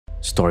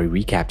Story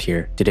recap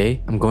here.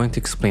 Today, I'm going to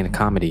explain a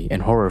comedy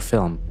and horror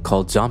film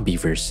called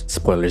Beavers.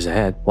 Spoilers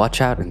ahead,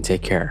 watch out and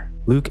take care.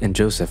 Luke and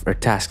Joseph are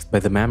tasked by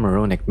the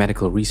Mamaronic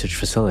Medical Research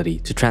Facility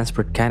to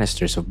transport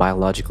canisters of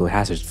biological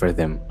hazards for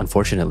them.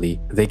 Unfortunately,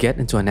 they get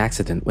into an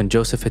accident when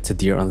Joseph hits a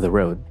deer on the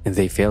road, and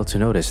they fail to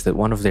notice that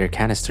one of their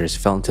canisters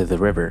fell into the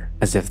river.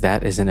 As if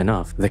that isn't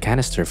enough, the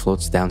canister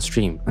floats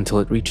downstream until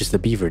it reaches the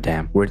beaver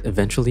dam, where it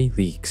eventually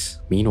leaks.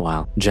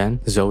 Meanwhile,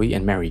 Jen, Zoe,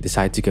 and Mary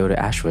decide to go to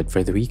Ashwood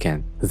for the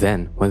weekend.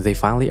 Then, when they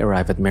finally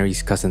arrive at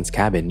Mary's cousin's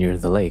cabin near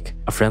the lake,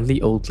 a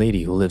friendly old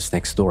lady who lives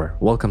next door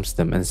welcomes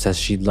them and says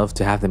she'd love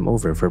to have them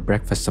over for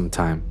breakfast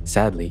sometime.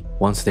 Sadly,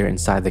 once they're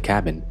inside the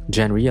cabin,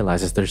 Jen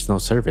realizes there's no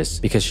service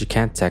because she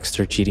can't text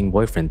her cheating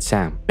boyfriend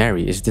Sam.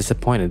 Mary is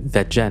disappointed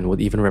that Jen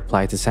would even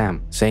reply to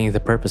Sam, saying the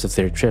purpose of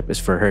their trip is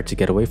for her to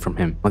get away from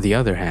him. On the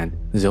other hand,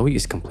 Zoe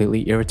is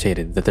completely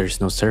irritated that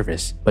there's no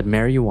service, but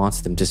Mary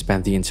wants them to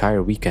spend the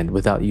entire weekend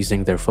without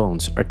using their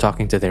phones or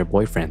talking to their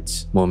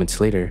boyfriends.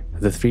 Moments later,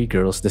 the three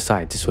girls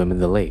decide to swim in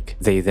the lake.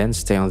 They then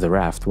stay on the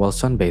raft while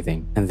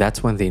sunbathing, and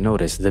that's when they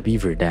notice the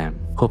beaver dam.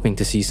 Hoping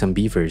to see some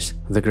beavers,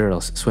 the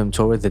girls swim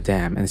toward the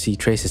dam and see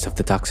traces of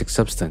the toxic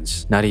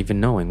substance, not even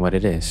knowing what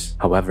it is.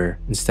 However,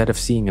 instead of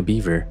seeing a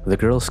beaver, the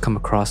girls come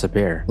across a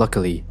bear.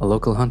 Luckily, a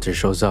local hunter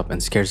shows up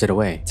and scares it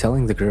away,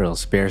 telling the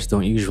girls bears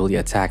don't usually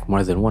attack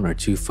more than 1 or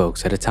 2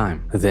 folks at a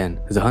time. Then,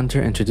 the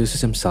hunter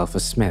introduces himself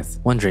as Smith,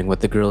 wondering what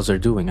the girls are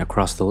doing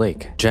across the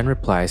lake. Jen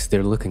replies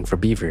they're looking for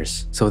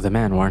beavers, so the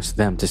man warns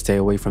them to stay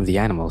away from the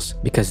animals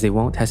because they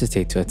won't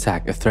hesitate to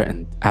attack if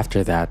threatened.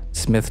 After that,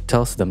 Smith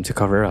tells them to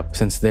cover up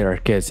since there are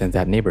kids in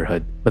that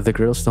neighborhood, but the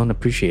girls don't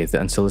appreciate the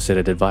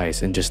unsolicited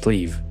advice and just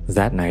leave.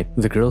 That night,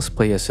 the girls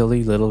play a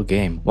silly little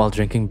game while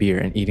drinking beer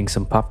and eating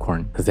some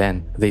popcorn.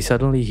 Then, they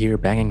suddenly hear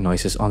banging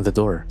noises on the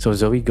door, so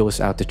Zoe goes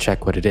out to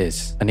check what it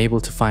is.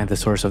 Unable to find the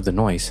source of the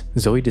noise,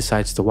 Zoe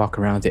decides to walk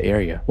around the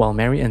area while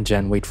Mary and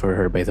Jen wait for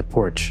her by the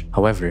porch.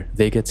 However,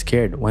 they get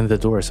scared when the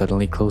door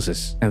suddenly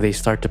closes, and they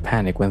start to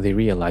panic when they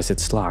realize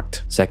it's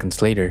locked.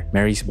 Seconds later,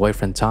 Mary's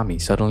boyfriend Tommy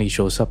suddenly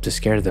shows up to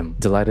scare them,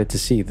 delighted to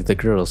see that the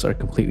girls are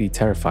completely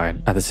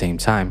terrified. At the same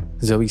time,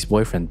 Zoe's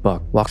boyfriend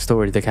Buck walks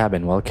toward the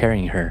cabin while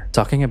carrying her,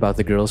 talking about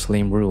the girls'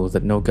 lame rule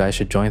that no guy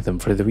should join them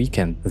for the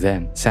weekend.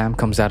 Then, Sam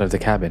comes out of the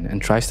cabin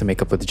and tries to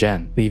make up with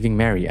Jen, leaving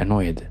Mary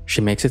annoyed.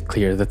 She makes it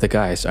clear that the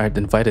guys aren't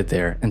invited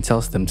there and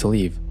tells them to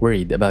leave,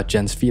 worried about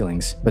Jen's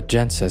feelings, but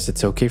Jen says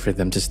it's okay for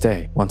them to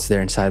stay. Once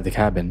they're inside the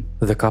cabin,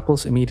 the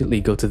couples immediately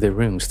go to their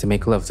rooms to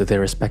make love to their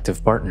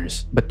respective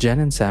partners, but Jen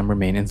and Sam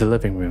remain in the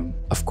living room.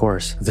 Of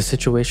course, the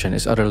situation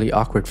is utterly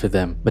awkward for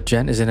them, but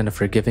Jen isn't in a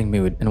forgiving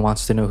mood and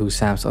wants to know who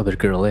Sam's other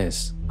girl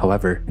is.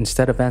 However,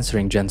 instead of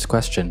answering Jen's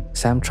question,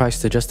 Sam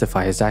tries to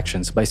justify his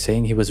actions by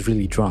saying he was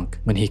really drunk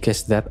when he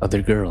kissed that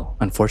other girl.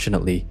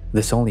 Unfortunately,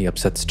 this only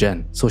upsets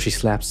Jen, so she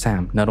slaps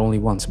Sam not only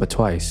once but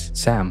twice.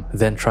 Sam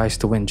then tries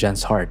to win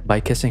Jen's heart by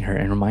kissing her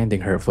and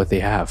reminding her of what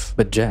they have,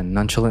 but Jen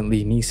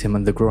nonchalantly knees him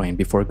on the groin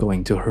before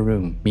going to her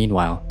room.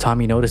 Meanwhile,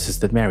 Tommy notices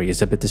that Mary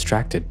is a bit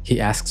distracted.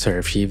 He asks her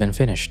if she even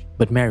finished,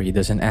 but Mary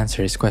doesn't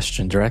answer his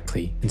question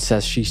directly and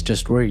says she's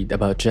just worried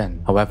about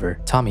Jen.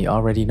 However, Tommy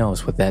already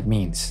knows what that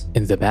means.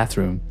 In the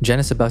bathroom, Jen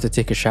is about to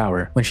take a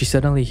shower when she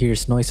suddenly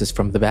hears noises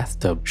from the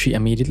bathtub. She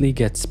immediately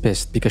gets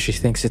pissed because she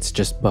thinks it's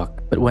just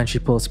Buck, but when she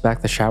pulls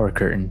back the shower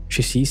curtain,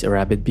 she sees a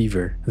rabid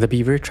beaver. The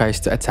beaver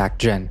tries to attack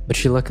Jen, but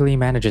she luckily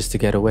manages to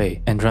get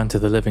away and run to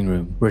the living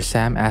room, where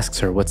Sam asks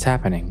her what's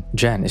happening.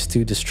 Jen is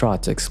too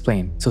distraught to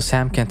explain, so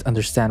Sam can't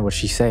understand what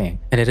she's saying,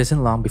 and it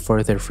isn't long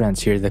before their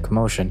friends hear the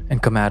commotion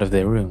and come out of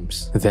their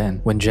rooms. Then,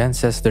 when Jen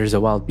says there's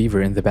a wild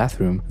beaver in the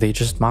bathroom, they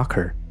just mock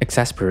her.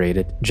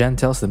 Exasperated, Jen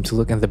tells them to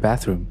look in the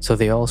bathroom, so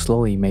they all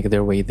slowly make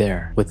their way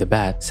there. With the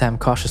bat, Sam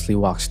cautiously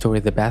walks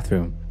toward the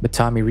bathroom, but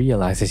Tommy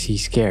realizes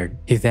he's scared.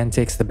 He then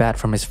takes the bat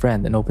from his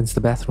friend and opens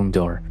the bathroom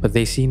door, but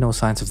they see no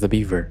signs of the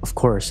beaver. Of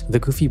course, the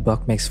goofy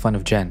Buck makes fun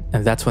of Jen,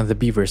 and that's when the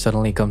beaver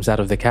suddenly comes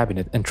out of the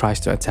cabinet and tries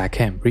to attack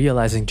him.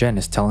 Realizing Jen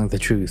is telling the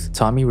truth,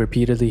 Tommy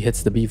repeatedly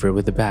hits the beaver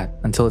with the bat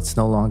until it's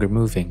no longer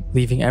moving,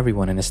 leaving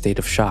everyone in a state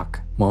of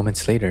shock.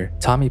 Moments later,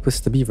 Tommy puts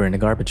the beaver in a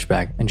garbage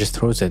bag and just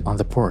throws it on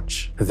the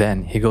porch.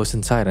 Then, he goes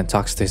inside and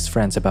talks to his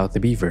friends about the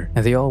beaver,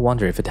 and they all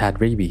wonder if it had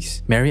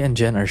rabies. Mary and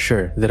Jen are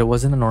sure that it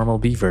wasn't a normal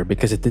beaver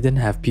because it didn't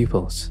have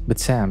pupils, but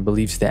Sam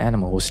believes the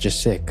animal was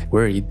just sick.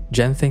 Worried,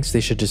 Jen thinks they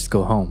should just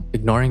go home,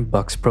 ignoring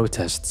Buck's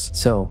protests.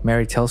 So,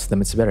 Mary tells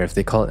them it's better if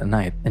they call it a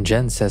night, and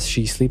Jen says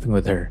she's sleeping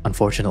with her.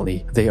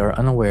 Unfortunately, they are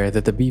unaware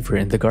that the beaver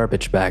in the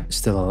garbage bag is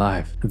still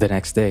alive. The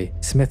next day,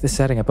 Smith is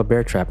setting up a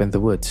bear trap in the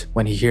woods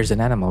when he hears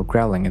an animal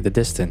growling in the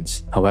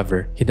distance.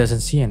 However, he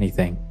doesn't see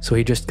anything, so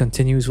he just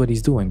continues what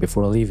he's doing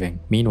before leaving.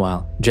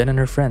 Meanwhile, Jen and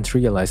her friends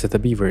realize that the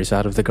beaver is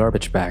out of the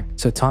garbage bag,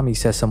 so Tommy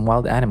says some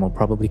wild animal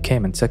probably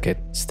came and took it.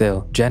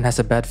 Still, Jen has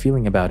a bad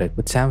feeling about it,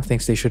 but Sam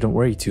thinks they shouldn't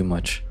worry too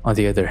much. On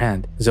the other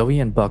hand, Zoe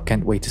and Buck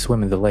can't wait to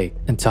swim in the lake,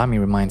 and Tommy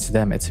reminds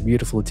them it's a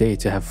beautiful day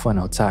to have fun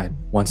outside.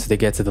 Once they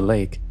get to the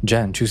lake,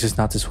 Jen chooses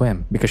not to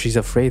swim because she's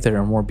afraid there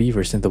are more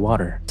beavers in the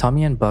water.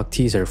 Tommy and Buck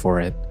tease her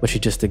for it, but she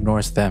just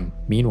ignores them.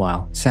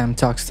 Meanwhile, Sam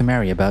talks to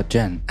Mary about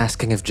Jen, asking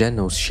asking if Jenn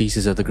knows she's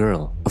his other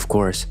girl. Of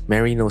course,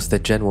 Mary knows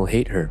that Jenn will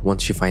hate her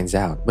once she finds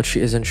out, but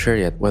she isn't sure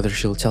yet whether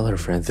she'll tell her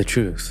friend the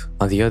truth.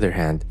 On the other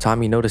hand,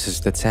 Tommy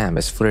notices that Sam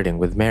is flirting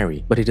with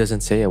Mary, but he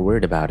doesn't say a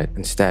word about it.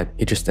 Instead,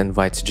 he just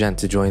invites Jenn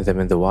to join them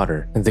in the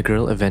water, and the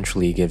girl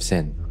eventually gives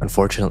in.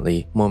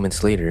 Unfortunately,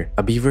 moments later,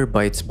 a beaver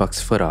bites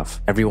Buck's foot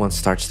off. Everyone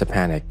starts to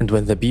panic, and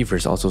when the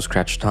beavers also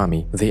scratch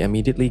Tommy, they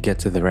immediately get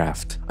to the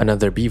raft.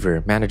 Another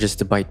beaver manages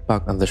to bite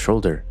Buck on the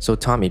shoulder, so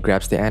Tommy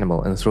grabs the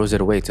animal and throws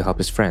it away to help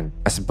his friend.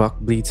 As Buck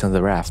bleeds on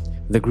the raft,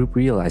 the group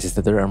realizes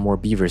that there are more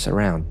beavers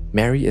around.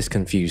 Mary is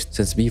confused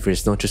since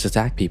beavers don't just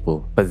attack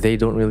people, but they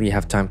don't really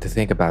have time to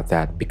think about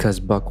that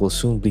because Buck will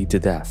soon bleed to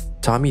death.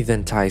 Tommy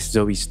then ties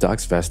Zoe's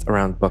dog's vest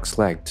around Buck's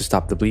leg to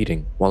stop the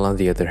bleeding, while on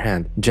the other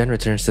hand, Jenn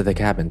returns to the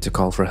cabin to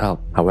call for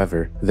help.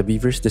 However, the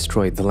beavers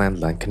destroyed the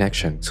landline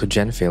connection, so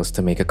Jenn fails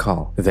to make a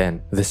call.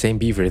 Then, the same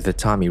beaver that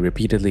Tommy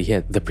repeatedly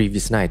hit the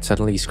previous night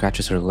suddenly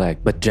scratches her leg,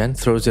 but Jenn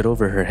throws it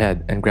over her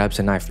head and grabs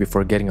a knife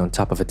before getting on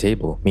top of a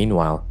table.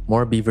 Meanwhile,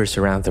 more beavers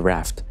surround the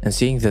raft, and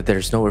seeing that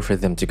there's nowhere for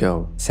them to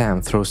go,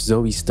 Sam throws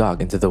Zoe's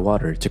dog into the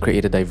water to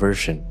create a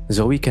diversion.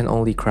 Zoe can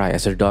only cry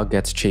as her dog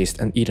gets chased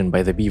and eaten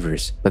by the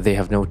beavers, but they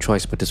have no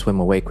choice but to swim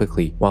away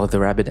quickly while the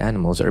rabid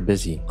animals are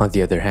busy. On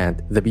the other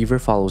hand, the beaver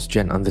follows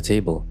Jenn on the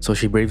table, so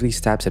she bravely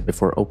stabs it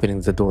before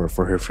opening the door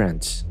for her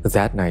friends.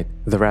 That night,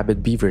 the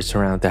rabid beavers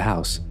surround the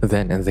house.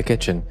 Then, in the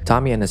kitchen,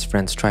 Tommy and his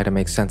friends try to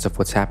make sense of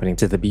what's happening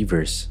to the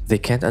beavers. They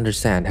can't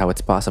understand how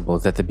it's possible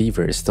that the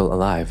beaver is still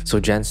alive, so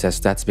Jenn says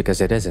that's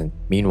because it isn't.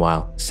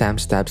 Meanwhile, Sam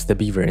stabs the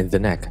beaver in the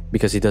neck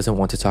because he doesn't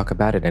want to talk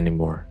about it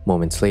anymore.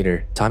 Moments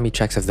later, Tommy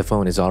checks if the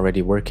phone is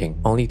already working,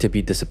 only to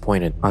be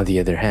disappointed. On the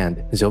other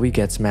hand, Zoe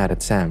gets mad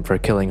at Sam for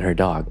killing her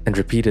dog and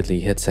repeatedly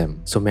hits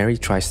him, so Mary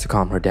tries to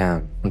calm her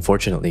down.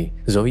 Unfortunately,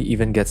 Zoe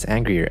even gets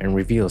angrier and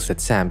reveals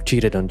that Sam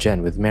cheated on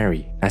Jenn with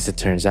Mary. As it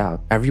turns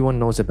out, everyone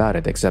knows about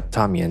it except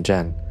Tommy and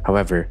Jenn.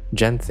 However,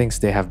 Jenn thinks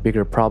they have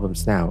bigger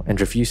problems now and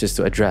refuses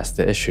to address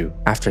the issue.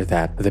 After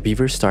that, the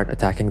beavers start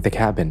attacking the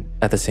cabin.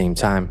 At the same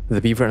time, the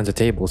beaver on the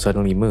table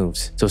suddenly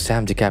moves, so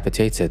Sam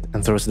decapitates it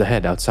and throws the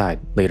head outside.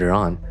 Later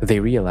on,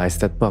 they realize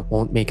that Buck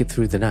won't make it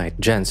through the night.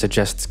 Jenn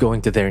suggests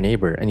going to their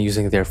neighbor and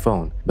using their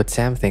phone, but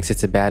Sam thinks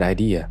it's a bad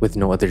idea. With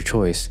no other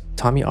choice,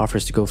 Tommy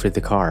offers to go for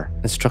the car,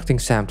 instructing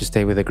Sam to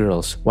stay with the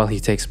girls while he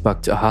takes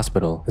Buck to a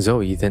hospital.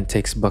 Zoe then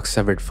takes Buck's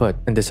severed foot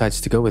and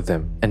decides to go with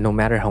them, and no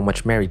matter how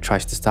much Mary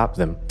tries to stop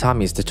them,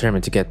 Tommy is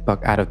determined to get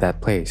Buck out of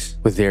that place.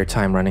 With their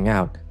time running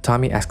out,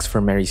 Tommy asks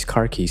for Mary's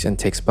car keys and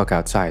takes Buck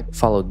outside,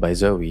 followed by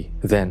Zoe.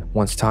 Then,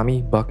 once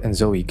Tommy, Buck, and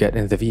Zoe get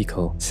in the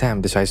vehicle,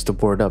 Sam decides to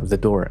board up the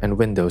door and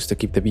windows to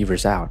keep the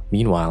beavers out.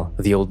 Meanwhile,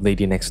 the old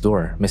lady next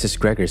door, Mrs.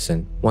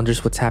 Gregerson,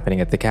 wonders what's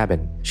happening at the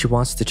cabin. She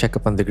wants to check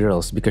up on the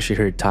girls because she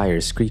heard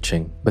tires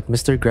screeching, but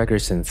Mr.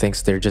 Gregerson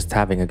thinks they're just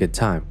having a good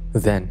time.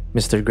 Then,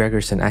 Mr.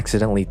 Gregerson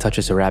accidentally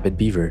touches a rabid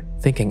beaver,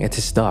 thinking it's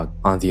his dog.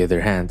 On the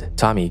other hand,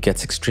 Tommy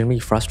gets extremely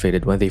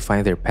frustrated when they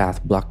find their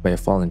path blocked by a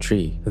fallen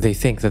tree. They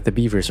think that the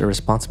beavers are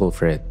responsible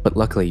for it, but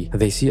luckily,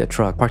 they see a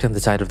truck parked on the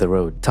side of the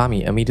road.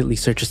 Tommy immediately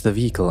searches the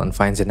vehicle and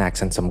finds an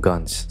axe and some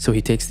guns, so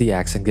he takes the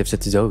axe and gives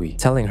it to Zoe,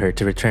 telling her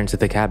to return to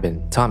the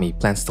cabin. Tommy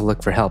plans to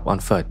look for help on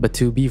foot, but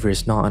two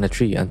beavers gnaw on a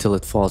tree until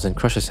it falls and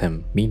crushes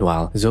him.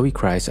 Meanwhile, Zoe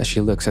cries as she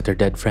looks at her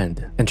dead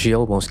friend, and she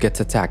almost gets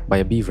attacked by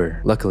a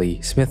beaver.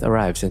 Luckily, Smith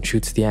arrives and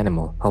shoots the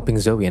animal, helping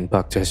Zoe and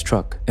Buck to his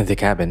truck. In the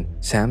cabin,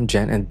 Sam,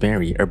 Jenn, and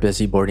Mary are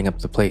busy boarding up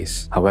the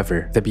place.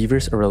 However, the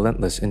beavers are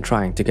relentless in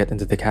trying to get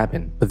into the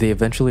cabin, but they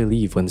eventually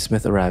leave when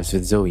Smith arrives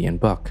with Zoe and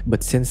Buck.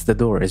 But since the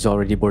door is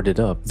already boarded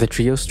up, the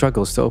trio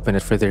struggles to open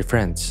it for their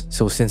friends.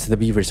 So since the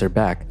beavers are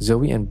back,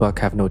 Zoe and Buck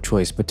have no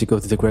choice but to go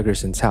to the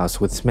Gregersons' house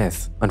with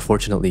Smith.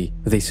 Unfortunately,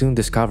 they soon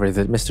discover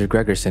that Mr.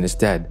 Gregerson is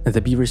dead, and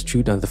the beavers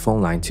chewed on the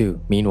phone line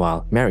too.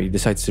 Meanwhile, Mary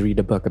decides to read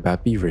a book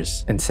about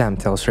beavers, and Sam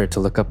tells her to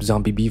look up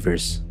zombie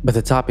beavers. But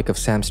the topic of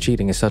Sam's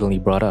cheating is suddenly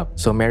brought up,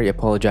 so Mary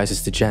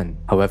apologizes to Jenn.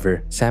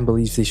 However, Sam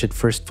believes they should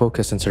first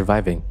focus on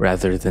surviving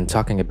rather than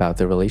talking about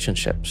their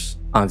relationships.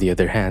 On the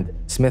other hand,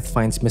 Smith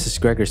finds Mrs.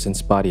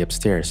 Gregerson's body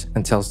upstairs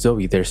and tells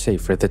Zoe they're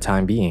safe for the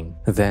time being.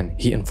 Then,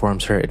 he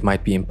informs her it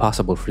might be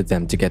impossible for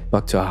them to get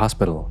Buck to a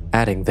hospital,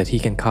 adding that he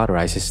can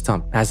cauterize his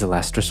stump as a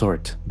last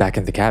resort. Back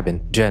in the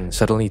cabin, Jenn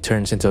suddenly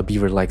turns into a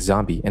beaver-like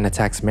zombie and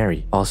attacks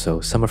Mary. Also,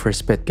 some of her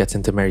spit gets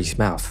into Mary's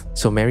mouth,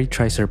 so Mary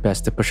tries her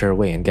best to push her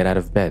away and get out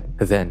of bed.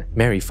 Then,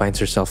 Mary finds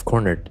herself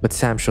cornered, but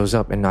Sam shows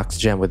up and knocks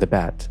Jenn with a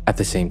bat. At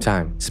the same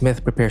time,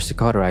 Smith prepares to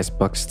cauterize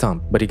Buck's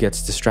stump, but he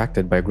gets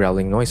distracted by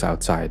growling noise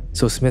outside.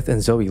 So Smith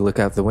and Zoe look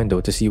out the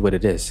window to see what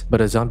it is, but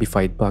a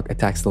zombified Buck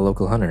attacks the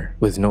local hunter.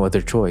 With no other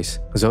choice,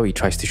 Zoe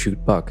tries to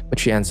shoot Buck, but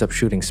she ends up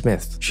shooting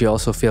Smith. She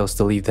also fails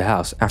to leave the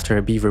house after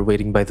a beaver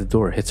waiting by the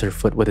door hits her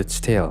foot with its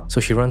tail, so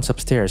she runs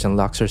upstairs and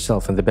locks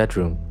herself in the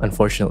bedroom.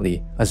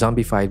 Unfortunately, a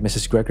zombified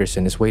Mrs.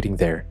 Gregerson is waiting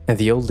there, and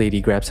the old lady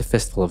grabs a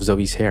fistful of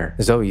Zoe's hair.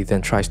 Zoe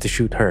then tries to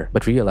shoot her,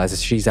 but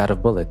realizes she's out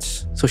of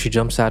bullets, so she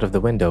jumps out of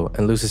the window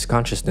and loses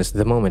consciousness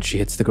the moment she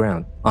hits the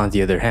ground. On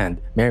the other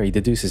hand, Mary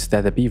deduces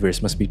that the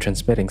beavers must be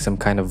transmitting some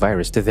kind of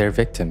virus to their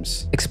their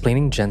victims,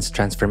 explaining Jenn's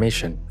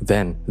transformation.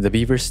 Then, the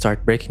beavers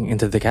start breaking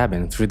into the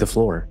cabin through the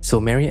floor, so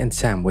Mary and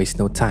Sam waste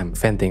no time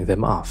fending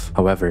them off.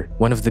 However,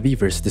 one of the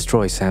beavers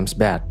destroys Sam's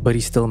bat, but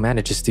he still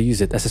manages to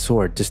use it as a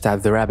sword to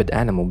stab the rabid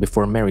animal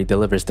before Mary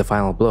delivers the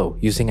final blow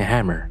using a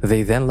hammer.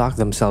 They then lock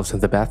themselves in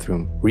the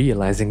bathroom,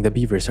 realizing the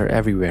beavers are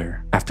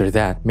everywhere. After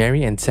that,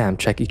 Mary and Sam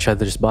check each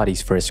other's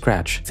bodies for a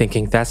scratch,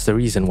 thinking that's the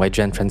reason why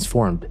Jenn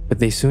transformed, but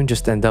they soon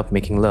just end up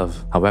making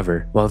love.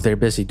 However, while they're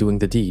busy doing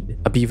the deed,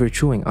 a beaver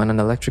chewing on an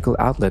electrical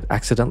outlet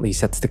accidentally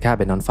sets the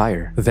cabin on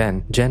fire.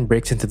 Then, Jenn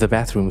breaks into the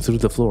bathroom through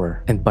the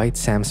floor and bites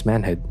Sam's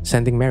manhead,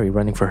 sending Mary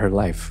running for her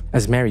life.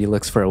 As Mary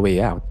looks for a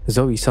way out,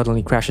 Zoe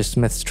suddenly crashes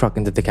Smith's truck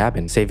into the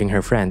cabin, saving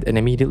her friend and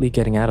immediately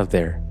getting out of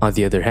there. On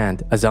the other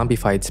hand, a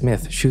zombified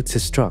Smith shoots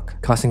his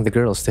truck, causing the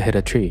girls to hit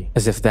a tree.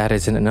 As if that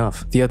isn't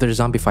enough, the other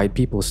zombified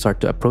people start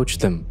to approach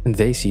them, and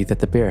they see that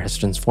the bear has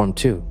transformed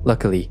too.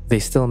 Luckily, they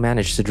still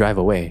manage to drive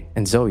away,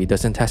 and Zoe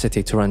doesn't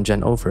hesitate to run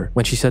Jenn over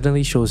when she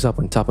suddenly shows up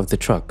on top of the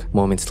truck.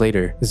 Moments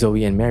later,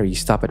 Zoe and Mary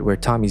stop at where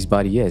Tommy's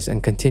body is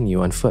and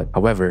continue on foot.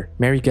 However,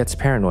 Mary gets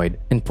paranoid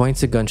and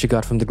points a gun she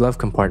got from the glove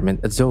compartment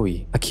at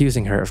Zoe,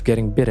 accusing her of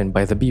getting bitten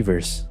by the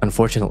beavers.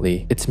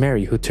 Unfortunately, it's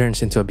Mary who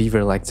turns into a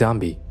beaver-like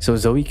zombie, so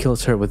Zoe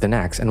kills her with an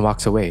axe and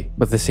walks away,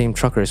 but the same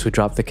truckers who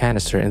dropped the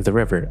canister in the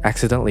river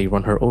accidentally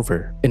run her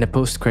over. In a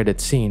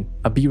post-credits scene,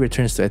 a bee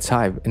returns to its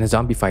hive in a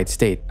zombified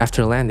state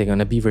after landing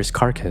on a beaver's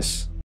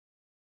carcass.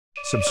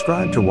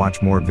 Subscribe to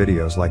watch more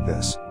videos like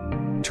this.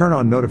 Turn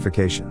on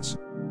notifications.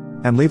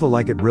 And leave a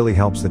like, it really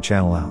helps the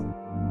channel out.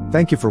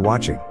 Thank you for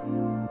watching.